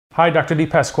Hi, Dr. Di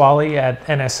Pasquale at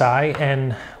NSI,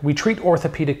 and we treat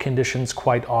orthopedic conditions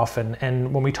quite often.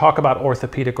 And when we talk about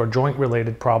orthopedic or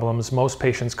joint-related problems, most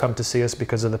patients come to see us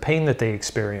because of the pain that they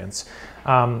experience.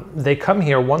 They come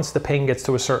here once the pain gets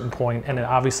to a certain point, and it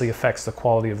obviously affects the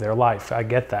quality of their life. I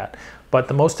get that. But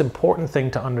the most important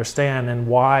thing to understand, and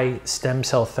why stem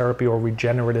cell therapy or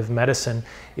regenerative medicine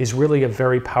is really a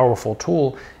very powerful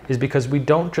tool, is because we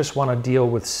don't just want to deal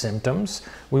with symptoms,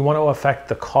 we want to affect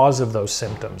the cause of those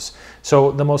symptoms.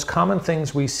 So the most common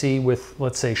things we see with,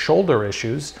 let's say, shoulder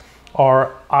issues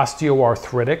are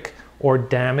osteoarthritic or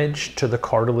damage to the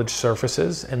cartilage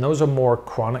surfaces, and those are more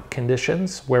chronic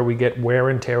conditions where we get wear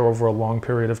and tear over a long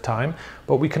period of time.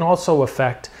 But we can also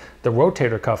affect the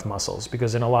rotator cuff muscles,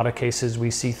 because in a lot of cases we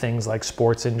see things like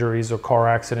sports injuries or car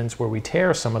accidents where we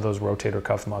tear some of those rotator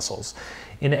cuff muscles.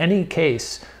 In any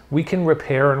case, we can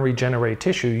repair and regenerate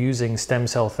tissue using stem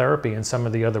cell therapy and some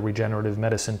of the other regenerative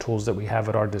medicine tools that we have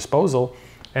at our disposal.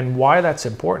 And why that's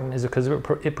important is because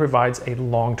it provides a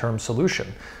long-term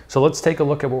solution. So let's take a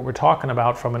look at what we're talking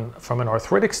about from an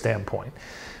arthritic standpoint.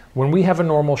 When we have a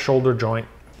normal shoulder joint,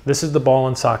 this is the ball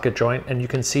and socket joint, and you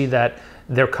can see that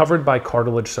they're covered by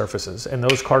cartilage surfaces, and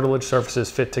those cartilage surfaces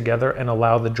fit together and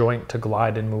allow the joint to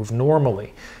glide and move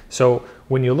normally. So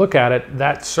when you look at it,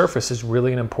 that surface is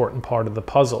really an important part of the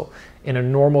puzzle. In a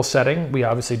normal setting, we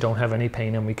obviously don't have any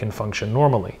pain and we can function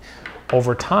normally.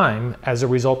 Over time, as a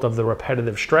result of the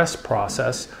repetitive stress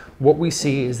process, what we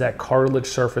see is that cartilage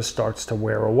surface starts to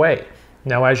wear away.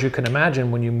 Now, as you can imagine,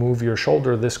 when you move your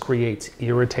shoulder, this creates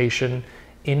irritation,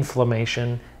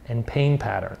 inflammation, and pain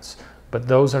patterns. But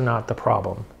those are not the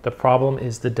problem. The problem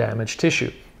is the damaged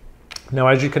tissue. Now,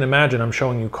 as you can imagine, I'm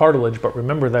showing you cartilage, but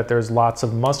remember that there's lots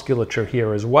of musculature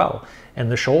here as well.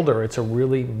 And the shoulder, it's a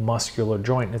really muscular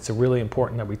joint. It's really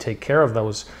important that we take care of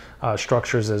those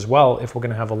structures as well if we're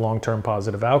going to have a long-term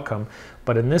positive outcome.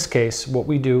 But in this case, what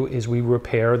we do is we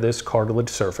repair this cartilage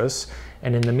surface.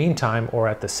 And in the meantime, or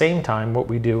at the same time, what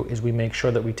we do is we make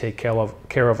sure that we take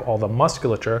care of all the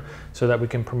musculature so that we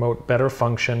can promote better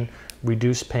function,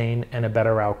 reduce pain, and a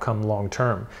better outcome long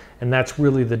term. And that's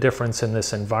really the difference in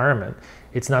this environment.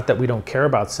 It's not that we don't care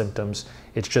about symptoms,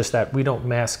 it's just that we don't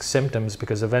mask symptoms,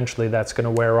 because eventually that's going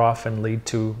to wear off and lead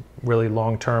to really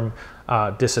long-term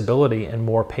disability and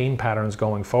more pain patterns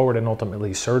going forward, and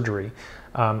ultimately surgery.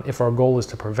 If our goal is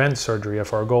to prevent surgery,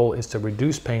 if our goal is to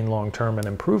reduce pain long-term and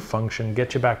improve function,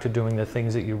 get you back to doing the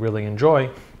things that you really enjoy,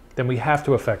 then we have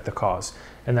to affect the cause.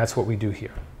 And that's what we do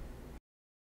here.